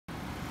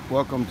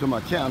Welcome to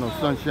my channel,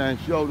 Sunshine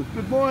Shoulders.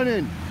 Good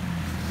morning.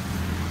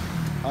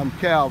 I'm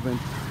Calvin.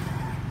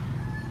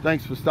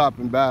 Thanks for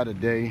stopping by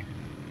today.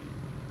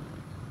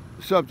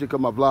 The subject of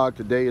my vlog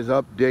today is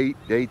update,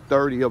 day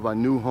 30 of our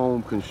new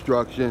home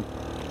construction.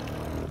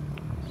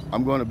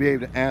 I'm going to be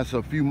able to answer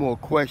a few more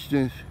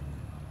questions.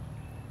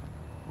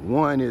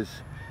 One is,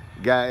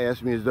 the guy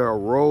asked me, is there a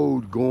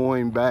road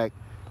going back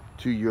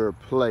to your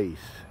place?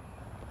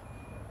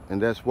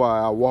 And that's why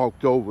I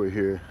walked over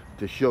here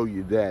to show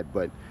you that.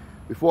 But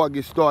before I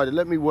get started,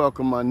 let me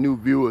welcome my new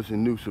viewers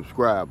and new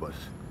subscribers.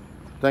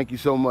 Thank you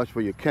so much for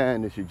your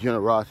kindness, your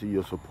generosity,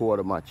 your support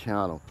of my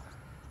channel.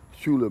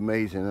 It's truly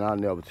amazing, and I'll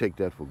never take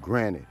that for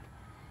granted.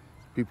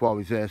 People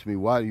always ask me,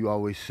 why do you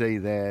always say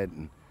that?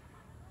 And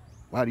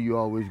why do you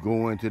always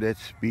go into that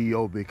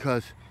spiel?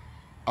 Because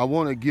I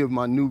want to give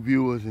my new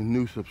viewers and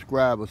new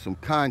subscribers some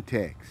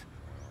context.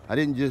 I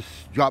didn't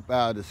just drop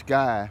out of the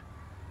sky,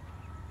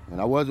 and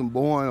I wasn't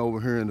born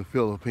over here in the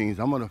Philippines.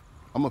 I'm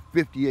a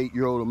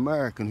 58-year-old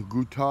American who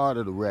grew tired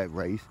of the rat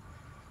race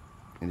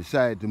and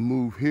decided to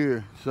move here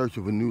in search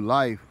of a new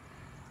life.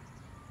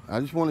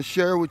 I just want to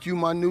share with you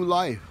my new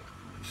life.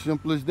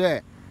 Simple as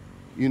that.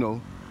 You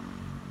know,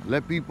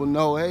 let people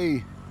know,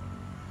 hey,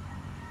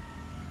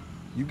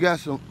 you got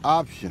some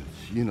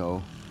options, you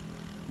know.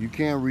 You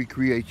can't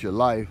recreate your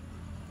life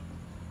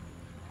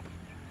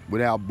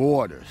without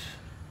borders.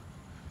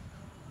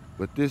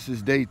 But this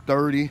is day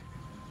 30.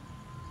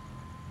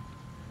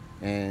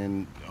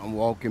 And I'm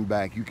walking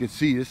back. You can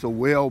see it's a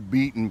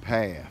well-beaten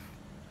path.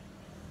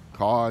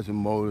 Cars and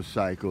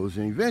motorcycles.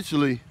 And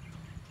eventually,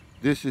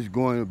 this is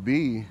going to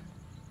be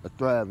a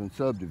thriving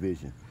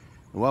subdivision.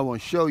 And what I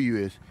want to show you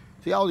is,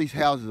 see, all these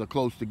houses are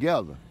close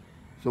together.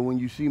 So when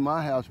you see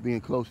my house being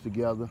close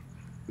together,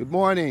 good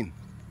morning.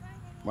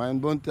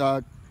 Mayan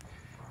buntag.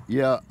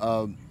 Yeah,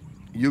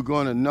 you're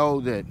going to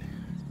know that,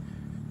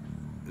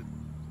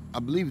 I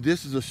believe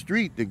this is a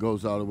street that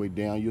goes all the way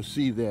down. You'll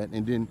see that.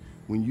 And then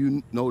when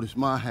you notice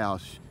my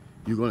house,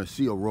 you're going to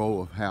see a row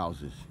of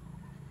houses.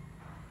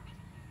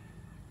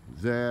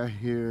 There,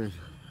 here.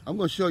 I'm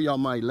going to show y'all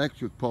my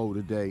electric pole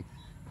today.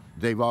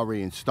 They've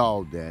already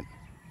installed that.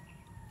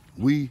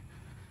 We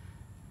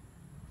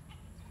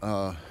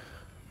had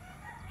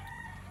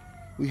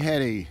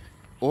a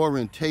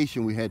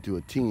orientation we had to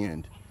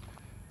attend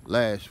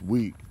last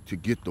week to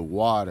get the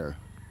water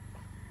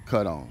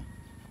cut on.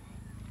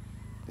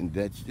 And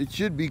that it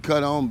should be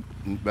cut on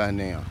by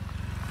now.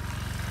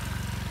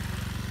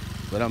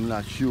 But I'm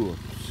not sure.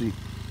 See,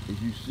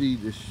 as you see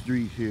this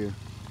street here,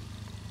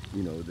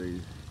 you know,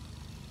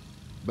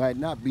 by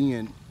not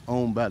being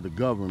owned by the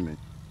government,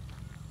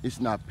 it's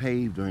not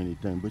paved or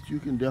anything, but you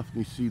can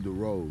definitely see the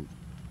road.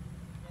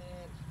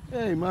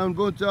 Hey, man,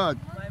 buntag.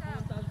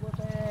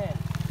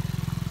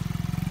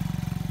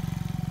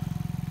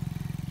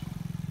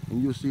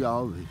 And you'll see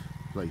all these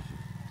places.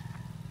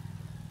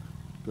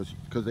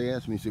 Because they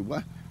asked me, say,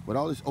 what? With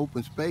all this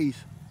open space,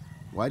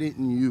 why'd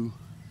you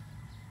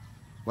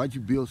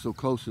build so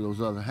close to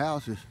those other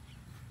houses?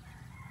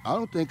 I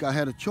don't think I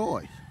had a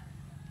choice.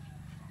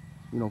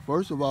 You know,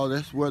 first of all,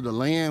 that's where the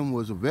land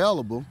was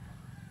available.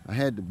 I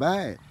had to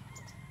buy it.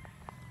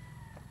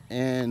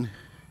 And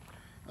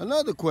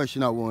another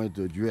question I wanted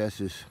to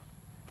address is,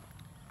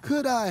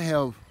 could I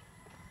have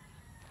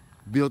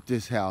built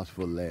this house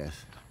for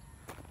less?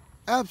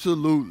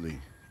 Absolutely.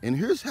 And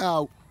here's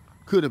how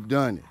I could have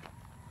done it.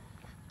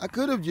 I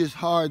could have just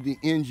hired the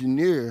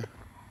engineer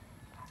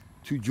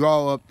to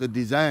draw up the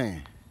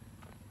design.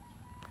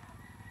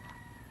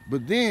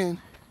 But then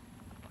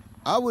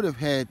I would have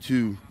had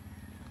to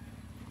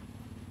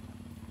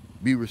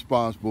be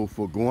responsible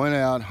for going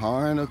out,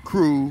 hiring a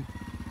crew,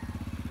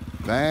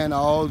 buying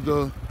all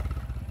the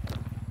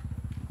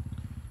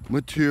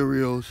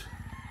materials,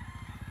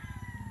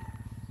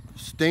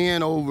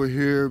 staying over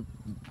here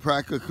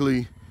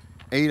practically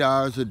 8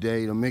 hours a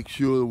day to make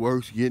sure the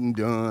work's getting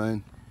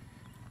done.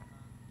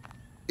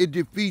 It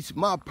defeats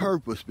my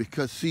purpose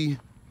because, see,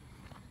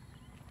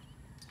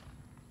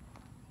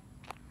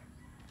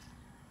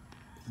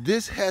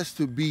 this has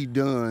to be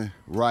done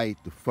right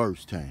the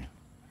first time.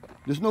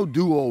 There's no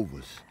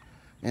do-overs.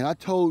 And I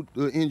told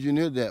the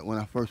engineer that when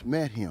I first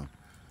met him.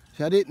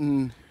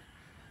 See,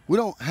 we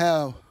don't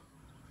have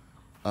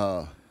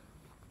a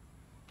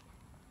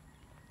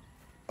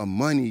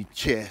money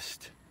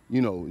chest,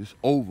 you know, it's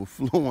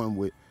overflowing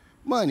with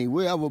money.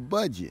 We have a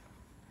budget.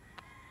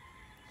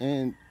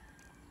 And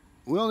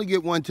we only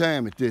get one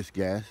time at this,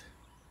 guys.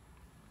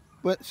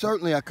 But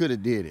certainly I could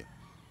have did it.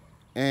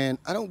 And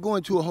I don't go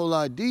into a whole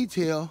lot of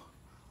detail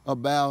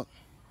about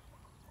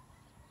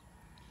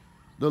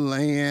the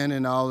land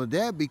and all of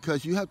that,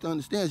 because you have to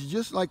understand, it's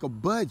just like a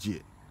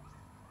budget,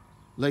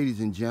 ladies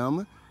and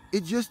gentlemen.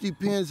 It just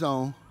depends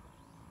on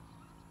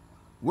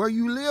where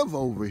you live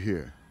over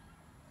here.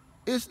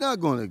 I'm not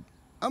going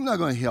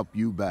to help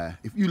you by,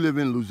 if you live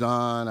in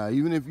Luzon, or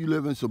even if you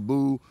live in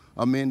Cebu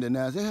or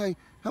Mindanao, say, hey,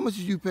 how much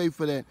did you pay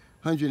for that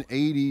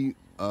 180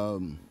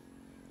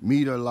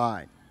 meter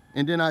line?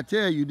 And then I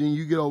tell you, then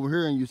you get over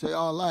here and you say,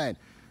 oh, line.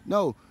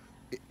 No,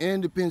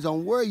 And depends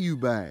on where you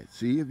buy it.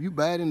 See, if you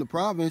buy it in the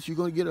province, you're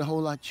going to get it a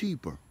whole lot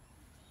cheaper.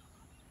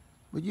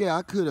 But yeah,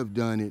 I could have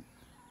done it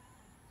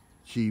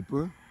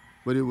cheaper,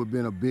 but it would have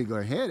been a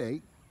bigger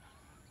headache.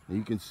 And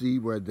you can see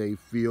where they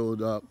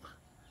filled up.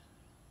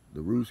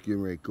 The roof's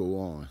getting ready to go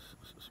on.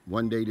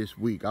 One day this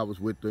week, I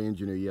was with the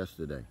engineer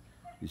yesterday.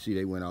 You see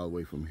they went all the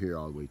way from here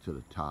all the way to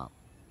the top.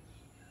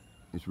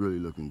 It's really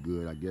looking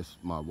good. I guess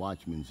my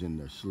watchman's in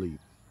their sleep.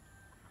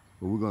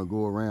 But we're going to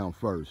go around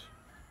first.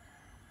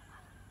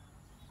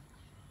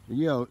 And,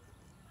 you know,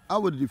 I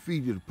would have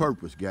defeated the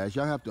purpose, guys.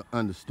 Y'all have to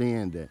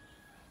understand that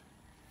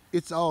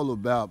it's all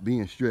about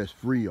being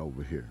stress-free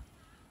over here.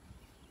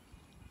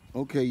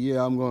 Okay,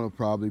 yeah, I'm going to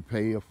probably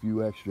pay a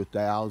few extra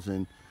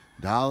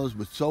 $1,000,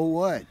 but so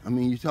what? I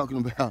mean, you're talking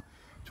about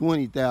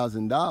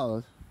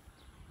 $20,000.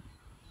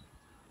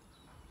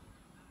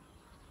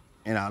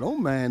 And I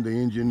don't mind the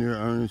engineer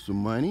earning some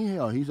money.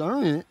 Hell, he's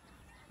earning it.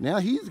 Now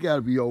he's got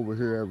to be over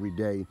here every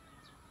day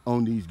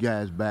on these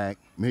guys' back,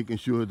 making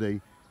sure they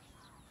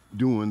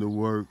doing the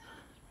work.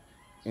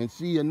 And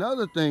see,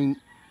 another thing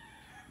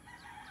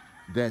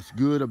that's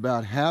good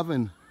about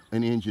having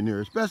an engineer,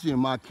 especially in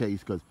my case,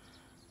 because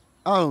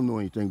I don't know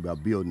anything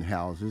about building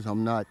houses.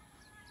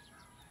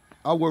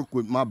 I work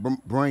with my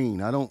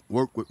brain. I don't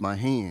work with my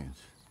hands,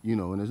 you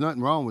know, and there's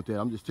nothing wrong with that.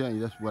 I'm just telling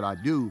you that's what I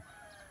do.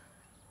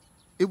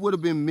 It would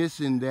have been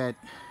missing that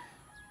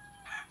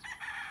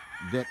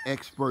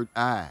expert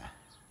eye.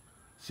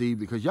 See,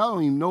 because y'all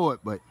don't even know it,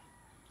 but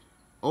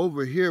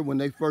over here when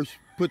they first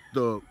put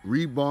the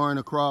rebar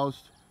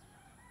across,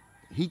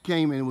 he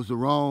came and it was the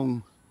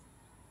wrong,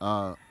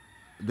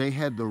 they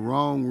had the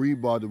wrong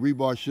rebar. The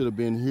rebar should have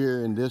been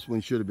here and this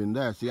one should have been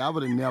there. See, I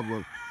would have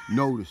never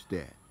noticed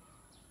that.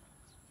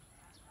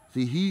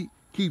 See, he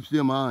keeps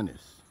them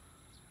honest.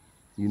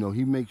 You know,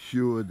 he makes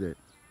sure that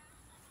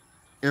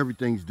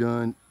everything's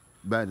done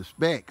by the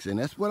specs, and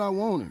that's what I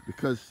wanted,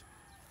 because,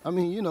 I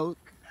mean, you know,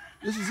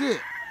 this is it.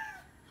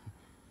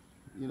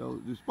 You know,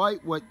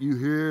 despite what you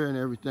hear and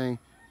everything,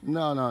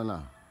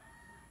 no.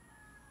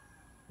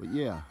 But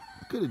yeah,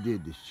 I could have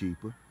did this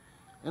cheaper.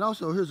 And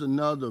also, here's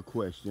another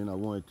question I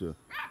wanted to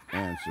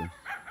answer.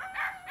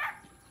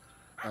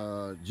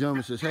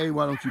 Gentleman says, hey,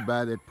 why don't you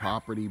buy that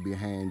property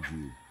behind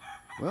you?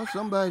 Well,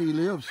 somebody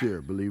lives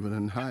here, believe it or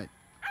not.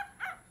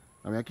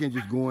 I mean, I can't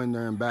just go in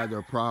there and buy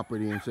their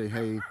property and say,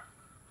 hey,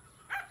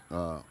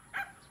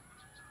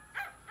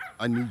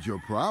 I need your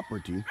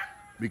property,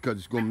 because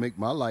it's going to make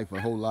my life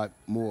a whole lot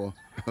more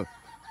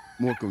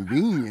more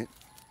convenient.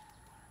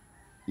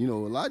 You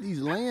know, a lot of these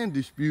land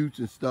disputes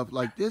and stuff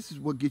like this is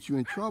what gets you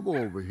in trouble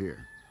over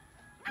here.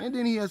 And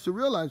then he has to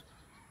realize,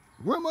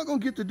 where am I going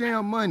to get the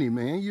damn money,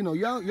 man? You know,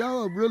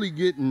 y'all are really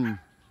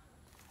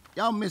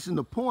y'all missing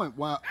the point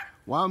why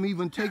I'm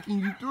even taking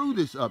you through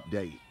this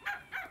update.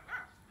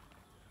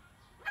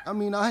 I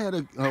mean, I had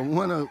a guy,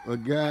 one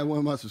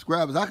of my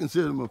subscribers, I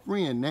consider him a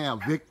friend now,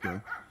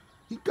 Victor.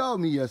 He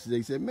called me yesterday.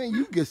 He said, man,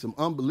 you get some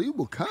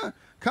unbelievable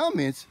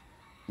comments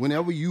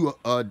whenever you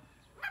do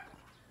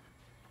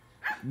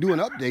an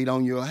update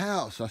on your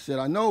house. I said,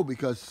 I know,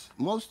 because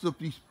most of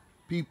these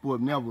people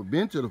have never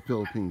been to the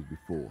Philippines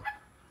before.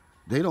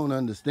 They don't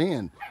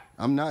understand.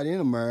 I'm not in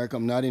America.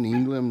 I'm not in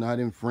England. I'm not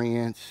in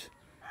France.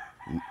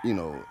 You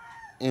know,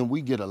 and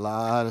we get a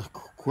lot of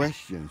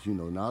questions, you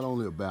know, not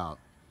only about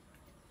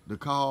the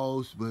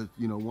cost, but,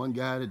 you know, one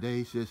guy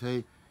today says,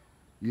 hey,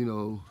 you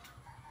know,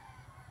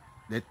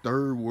 that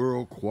third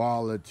world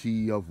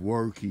quality of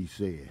work, he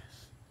says.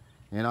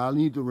 And I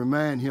need to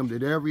remind him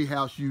that every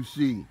house you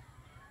see,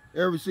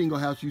 every single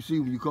house you see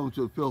when you come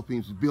to the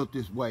Philippines is built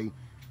this way,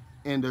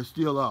 and they're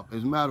still up.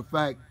 As a matter of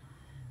fact,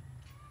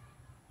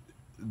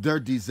 they're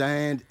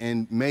designed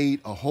and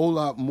made a whole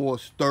lot more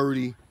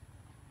sturdy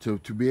to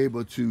be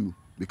able to,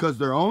 because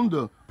they're on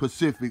the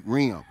Pacific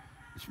Rim.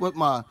 It's what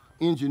my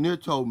engineer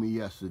told me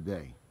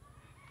yesterday.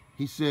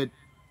 He said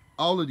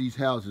all of these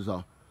houses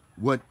are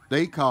what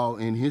they call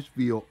in his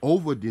field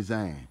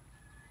over-designed,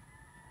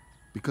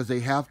 because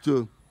they have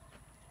to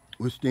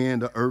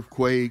withstand the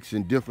earthquakes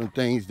and different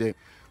things that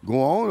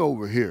go on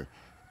over here.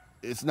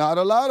 It's not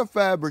a lot of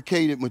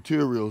fabricated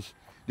materials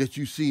that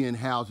you see in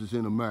houses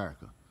in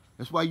America.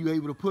 That's why you're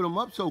able to put them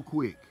up so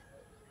quick.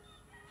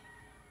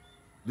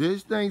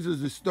 These things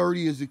is as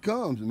sturdy as it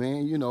comes,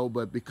 man, you know,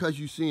 but because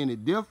you're seeing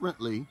it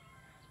differently,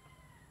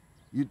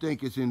 you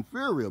think it's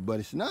inferior, but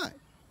it's not.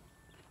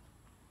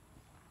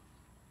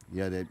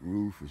 Yeah, that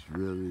roof is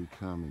really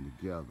coming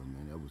together,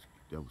 man.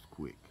 That was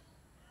quick.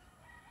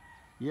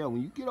 Yeah,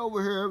 when you get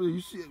over here,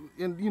 you see,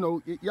 and you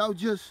know,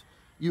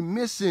 you're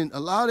missing, a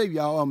lot of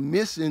y'all are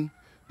missing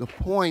the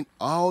point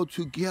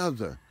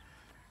altogether.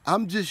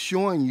 I'm just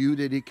showing you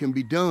that it can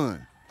be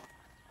done.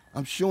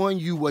 I'm showing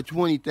you what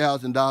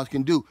 $20,000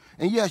 can do.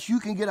 And yes,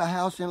 you can get a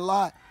house and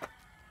lot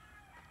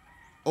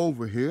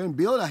over here and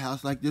build a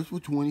house like this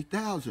with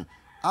 $20,000.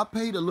 I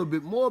paid a little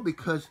bit more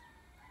because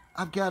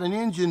I've got an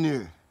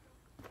engineer.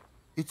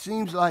 It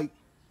seems like,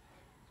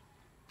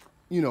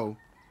 you know,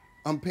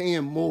 I'm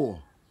paying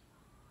more.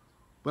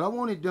 But I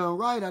want it done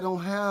right. I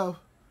don't have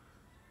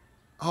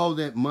all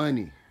that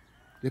money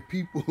that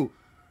people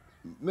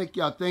make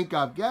y'all think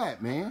I've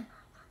got, man.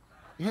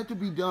 It had to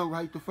be done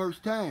right the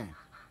first time.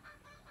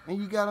 And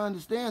you got to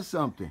understand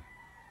something.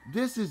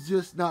 This is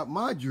just not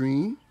my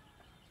dream.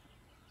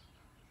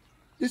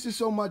 This is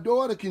so my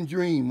daughter can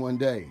dream one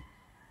day.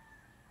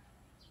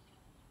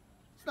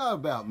 It's not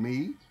about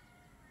me.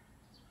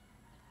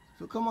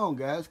 So come on,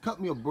 guys. Cut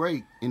me a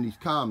break in these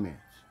comments.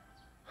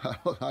 I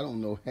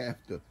don't know half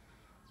the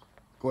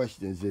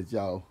questions that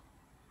y'all...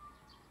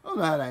 I don't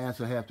know how to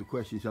answer half the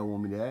questions y'all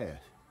want me to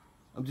ask.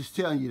 I'm just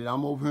telling you that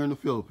I'm over here in the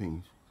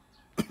Philippines.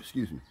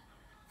 Excuse me.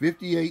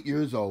 58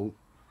 years old.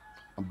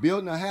 I'm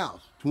building a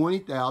house.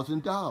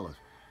 $20,000.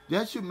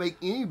 That should make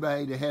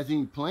anybody that has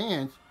any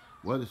plans,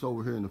 whether it's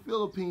over here in the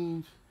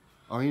Philippines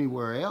or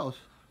anywhere else,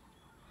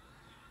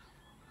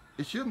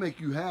 it should make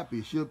you happy.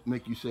 It should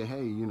make you say,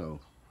 hey, you know,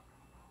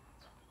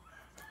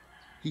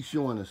 he's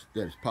showing us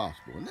that it's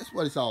possible. And that's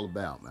what it's all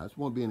about, man. I just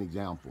want to be an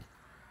example.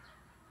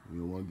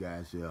 You know, one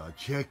guy said,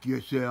 check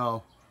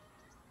yourself.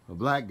 A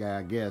black guy,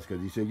 I guess,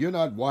 because he said, you're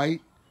not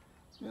white.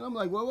 And I'm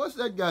like, well, what's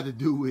that got to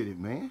do with it,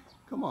 man?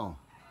 Come on.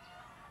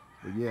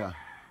 But yeah,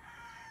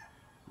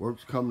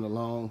 work's coming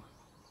along.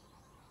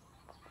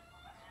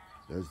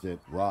 There's that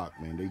rock,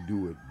 man. They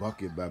do it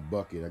bucket by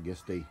bucket. I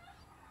guess they've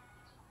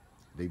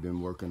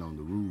been working on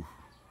the roof,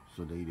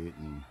 so they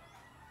didn't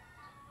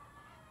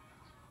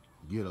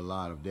get a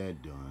lot of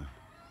that done.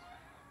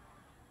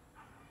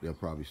 They'll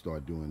probably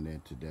start doing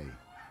that today,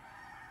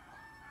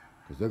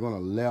 because they're going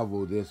to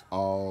level this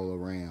all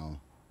around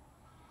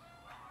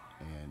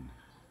and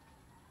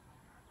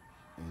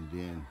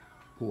then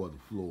pour the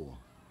floor.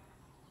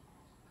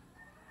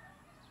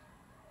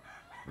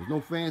 There's no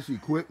fancy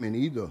equipment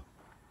either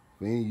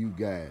for any of you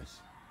guys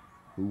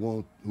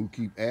who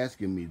keep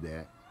asking me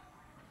that.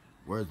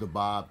 Where's the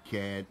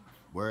Bobcat?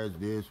 Where's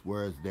this?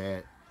 Where's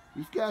that?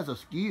 These guys are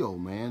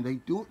skilled, man.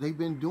 They've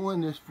been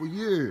doing this for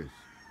years.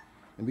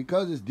 And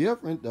because it's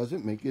different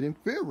doesn't make it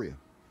inferior.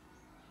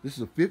 This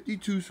is a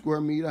 52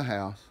 square meter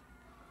house,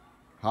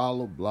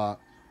 hollow block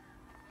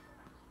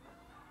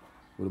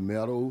with a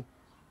metal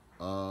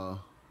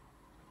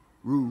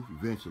roof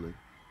eventually.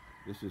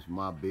 This is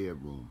my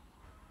bedroom.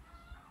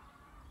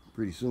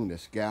 Pretty soon that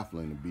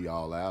scaffolding will be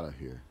all out of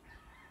here.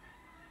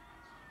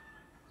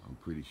 I'm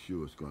pretty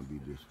sure it's going to be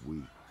this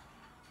week.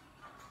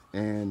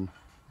 And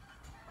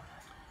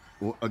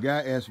well, a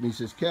guy asked me, he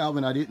says,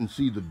 Calvin, I didn't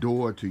see the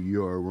door to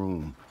your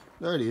room.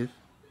 There it is.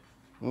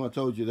 Well, I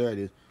told you, there it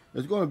is.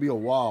 There's going to be a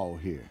wall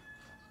here.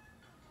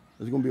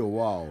 There's going to be a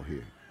wall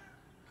here.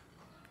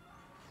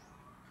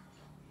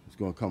 It's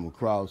going to come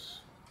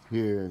across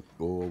here,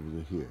 go over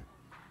to here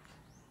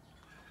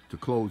to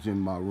close in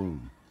my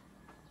room.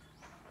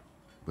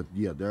 But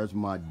yeah, there's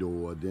my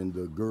door. Then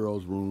the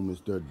girls' room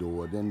is their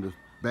door. Then the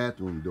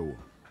bathroom door.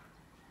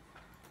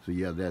 So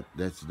yeah,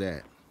 that's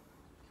that.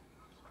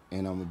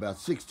 And I'm about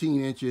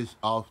 16 inches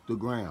off the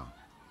ground.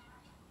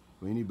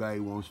 For anybody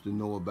who wants to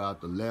know about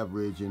the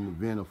leverage in the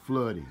event of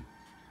flooding,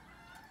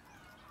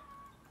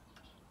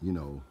 you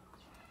know.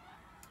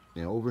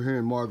 And over here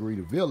in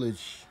Margarita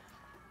Village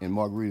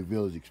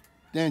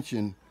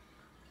Extension,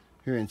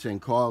 here in San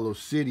Carlos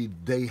City,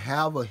 they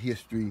have a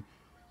history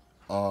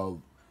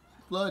of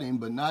flooding,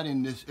 but not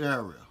in this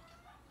area.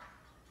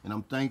 And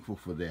I'm thankful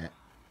for that.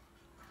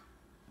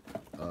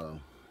 Let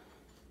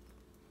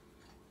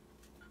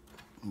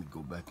me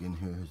go back in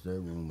here. Here's their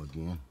room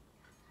again.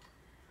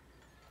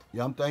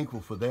 Yeah, I'm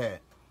thankful for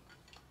that.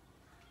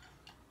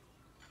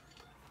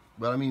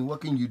 But I mean,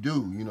 what can you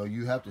do? You know,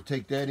 you have to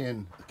take that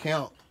in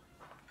account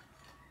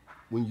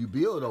when you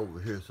build over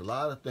here. It's a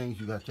lot of things.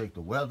 You got to take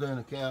the weather in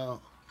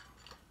account.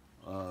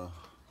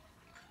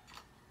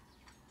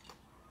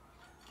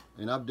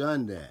 And I've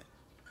done that.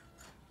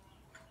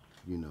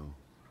 You know.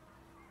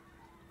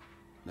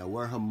 Now,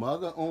 where her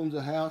mother owns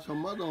a house,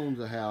 and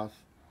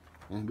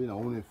has been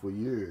owning it for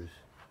years.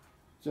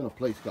 It's in a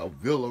place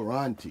called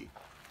Villaronte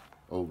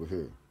over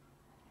here.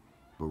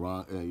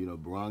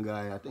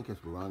 Barangay, I think it's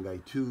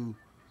Barangay 2,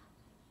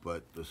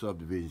 but the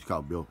subdivision is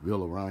called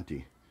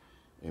Villaronte.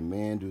 And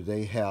man, do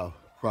they have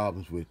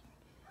problems with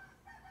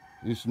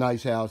these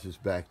nice houses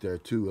back there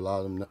too. A lot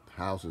of them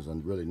houses are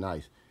really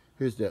nice.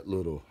 Here's that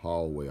little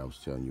hallway I was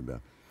telling you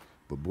about.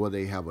 But boy,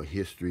 they have a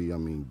history. I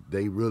mean,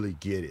 they really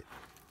get it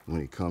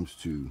when it comes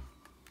to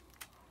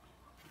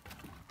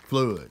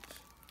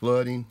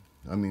flooding.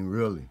 I mean,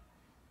 really.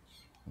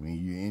 I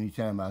mean,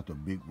 anytime after a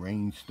big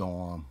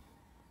rainstorm,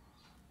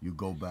 you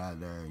go by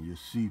there and you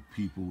see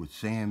people with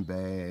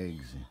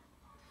sandbags and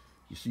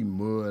you see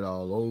mud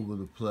all over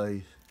the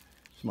place.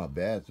 It's my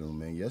bathroom,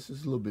 man. Yes,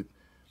 it's a little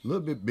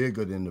bit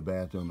bigger than the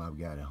bathroom I've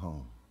got at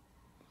home.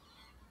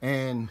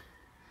 And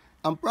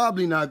I'm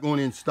probably not going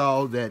to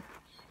install that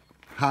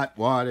hot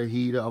water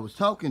heater. I was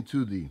talking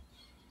to the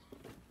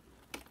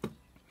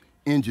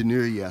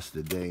engineer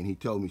yesterday, and he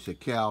told me, he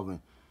said,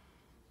 Calvin,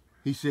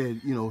 he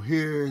said, you know,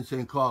 here in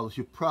San Carlos,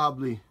 you're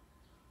probably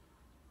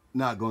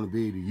not going to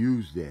be able to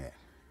use that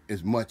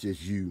as much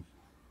as you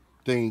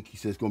think. He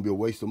said it's going to be a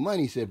waste of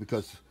money. He said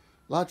because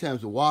a lot of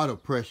times the water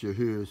pressure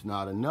here is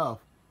not enough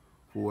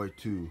for it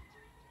to,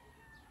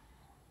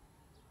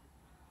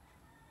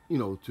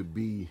 to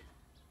be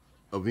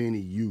of any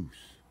use.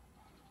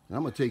 And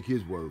I'm going to take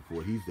his word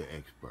for it. He's the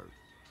expert.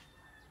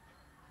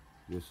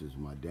 This is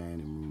my dining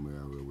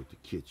room area with the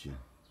kitchen.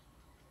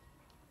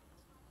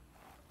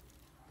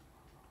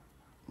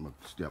 I'm going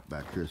to step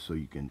back here so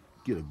you can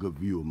get a good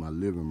view of my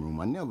living room.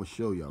 I never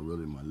show y'all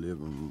really my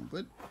living room,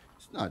 but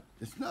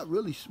it's not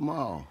really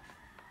small.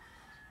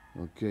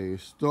 Okay,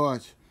 it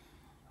starts,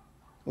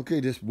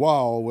 this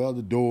wall, well,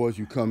 the doors,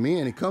 you come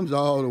in, it comes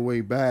all the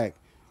way back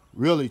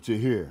really to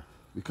here,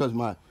 because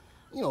my,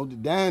 the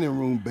dining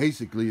room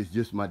basically is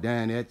just my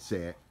dinette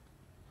set.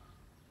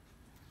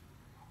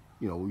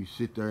 We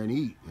sit there and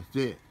eat, that's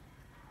it.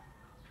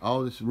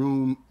 All this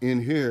room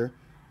in here,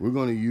 we're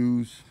gonna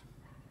use,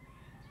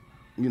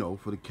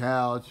 for the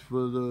couch,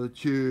 for the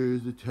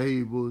chairs, the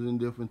tables, and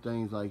different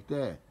things like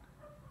that.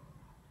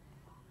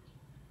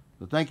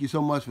 So thank you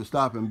so much for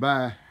stopping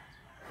by.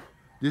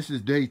 This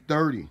is day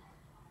 30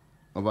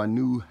 of our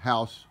new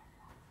house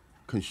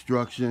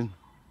construction,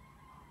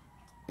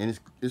 and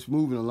it's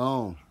moving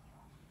along.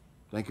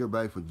 Thank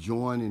everybody for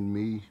joining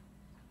me.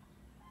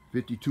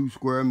 52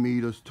 square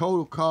meters.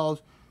 Total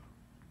cost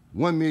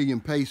 1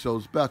 million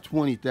pesos, about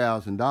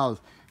 $20,000.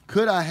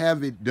 Could I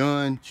have it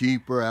done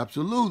cheaper?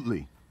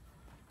 Absolutely.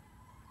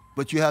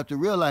 But you have to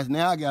realize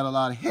now I got a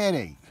lot of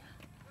headache.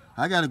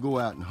 I got to go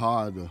out and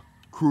hire the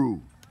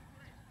crew.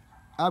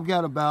 I've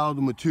got to buy all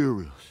the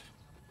materials.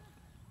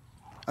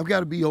 I've got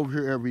to be over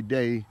here every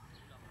day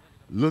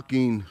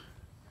looking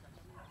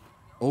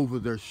over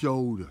their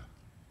shoulder.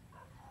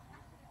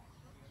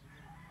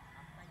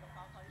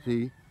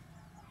 See?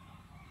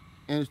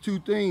 And there's two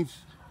things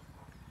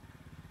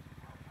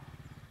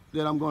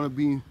that I'm going to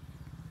be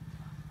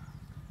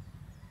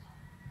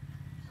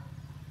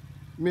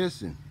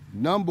missing.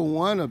 Number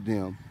one of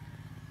them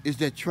is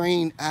that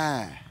trained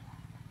eye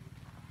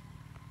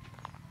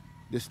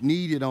that's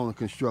needed on a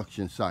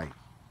construction site.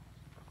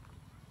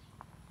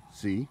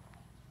 See?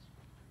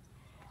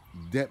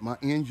 That my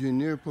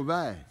engineer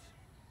provides.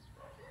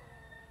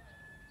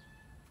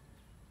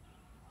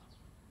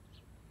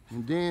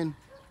 And then,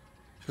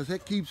 because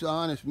that keeps an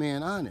honest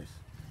man honest.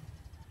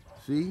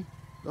 See?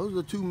 Those are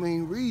the two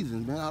main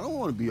reasons, man. I don't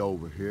want to be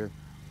over here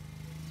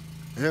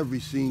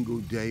every single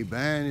day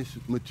buying this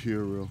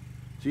material.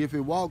 See, if it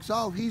walks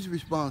off, he's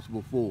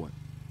responsible for it.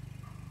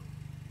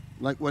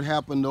 Like what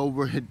happened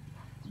over at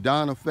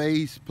Donna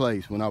Faye's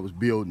place when I was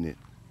building it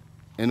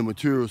and the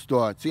material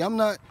started. See, I'm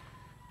not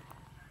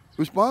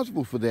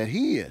responsible for that.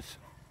 He is.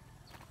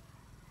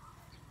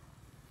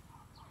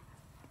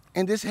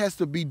 And this has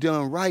to be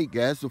done right,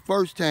 guys. The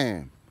first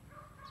time.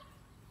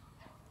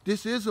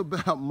 This is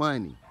about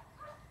money.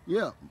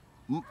 Yeah,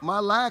 my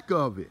lack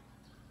of it.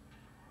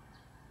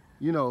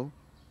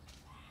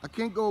 I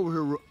can't go over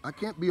here. I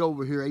can't be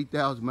over here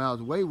 8,000 miles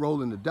away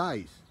rolling the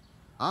dice.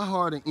 I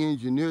hired an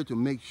engineer to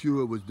make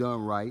sure it was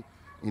done right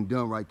and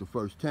done right the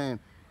first time.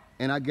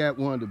 And I got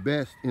one of the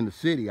best in the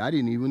city. I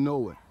didn't even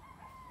know it.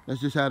 That's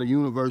just how the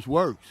universe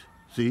works.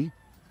 See?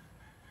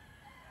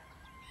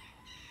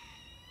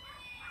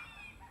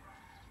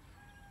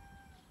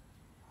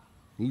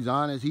 He's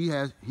honest. He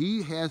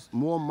has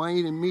more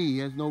money than me. He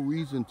has no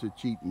reason to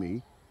cheat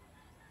me.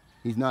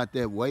 He's not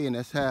that way, and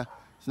it's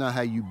not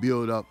how you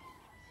build up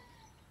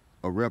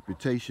a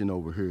reputation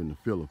over here in the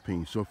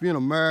Philippines. So if you're in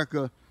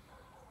America,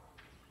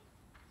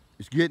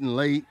 it's getting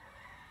late,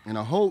 and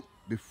I hope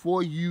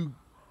before you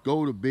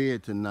go to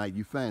bed tonight,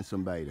 you find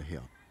somebody to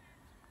help.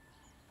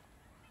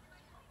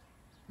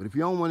 But if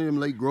you're on one of them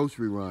late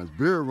grocery runs,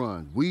 beer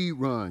runs, weed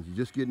runs, you're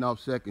just getting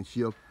off second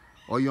shift,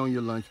 or you're on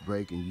your lunch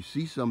break and you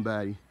see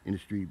somebody in the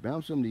street, buy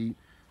them something to eat,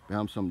 buy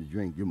them something to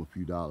drink, give them a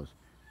few dollars.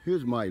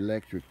 Here's my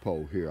electric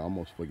pole here. I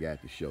almost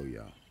forgot to show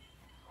y'all.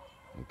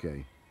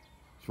 Okay.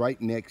 It's right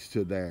next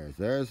to theirs.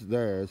 There's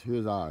theirs.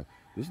 Here's ours.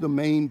 This is the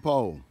main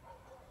pole.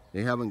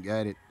 They haven't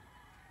got it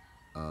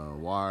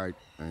wired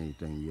or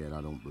anything yet,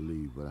 I don't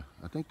believe, but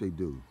I think they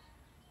do.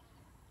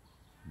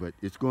 But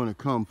it's going to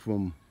come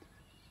from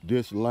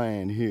this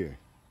line here.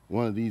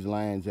 One of these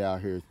lines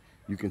out here,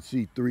 you can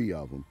see 3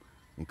 of them,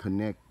 and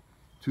connect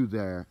to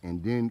there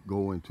and then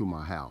go into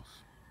my house.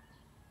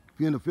 If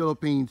you're in the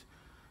Philippines,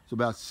 it's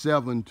about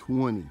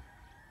 7:20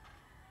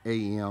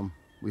 a.m.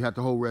 We have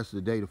the whole rest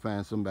of the day to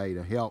find somebody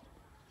to help.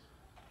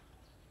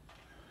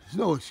 There's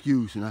no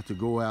excuse not to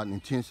go out and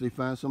intentionally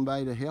find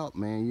somebody to help,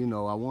 man.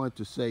 I wanted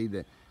to say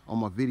that on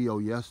my video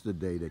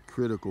yesterday, that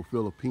critical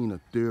Filipina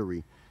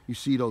theory, you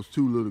see those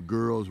 2 little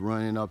girls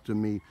running up to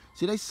me.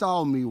 See, they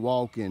saw me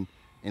walking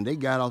and they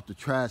got off the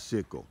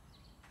tricycle.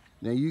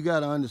 Now, you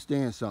got to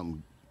understand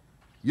something.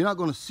 You're not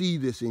going to see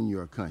this in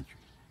your country.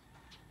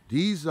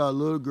 These are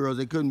little girls.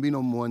 They couldn't be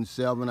no more than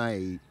 7 or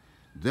 8.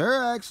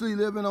 They're actually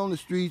living on the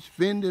streets,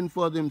 fending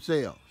for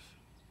themselves.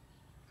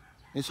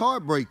 It's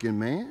heartbreaking,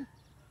 man.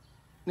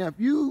 Now, if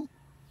you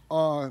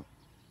are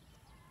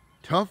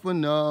tough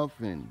enough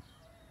and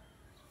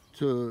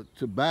to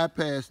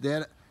bypass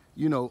that,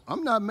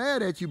 I'm not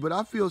mad at you, but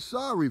I feel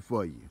sorry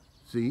for you,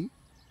 see?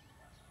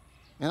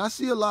 And I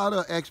see a lot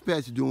of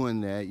expats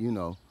doing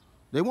that,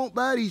 They won't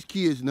buy these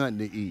kids nothing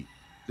to eat.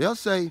 They'll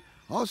say,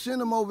 I'll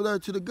send them over there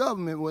to the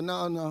government. Well,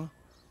 no.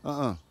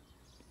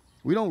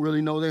 We don't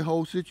really know their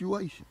whole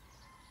situation.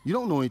 You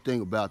don't know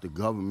anything about the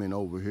government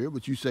over here,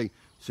 but you say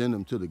send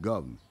them to the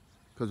government.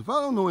 Because if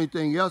I don't know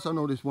anything else, I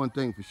know this one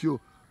thing for sure.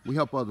 We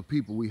help other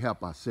people, we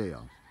help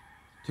ourselves.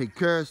 Take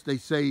care, stay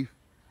safe,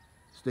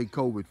 stay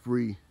COVID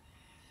free.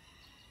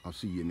 I'll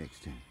see you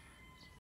next time.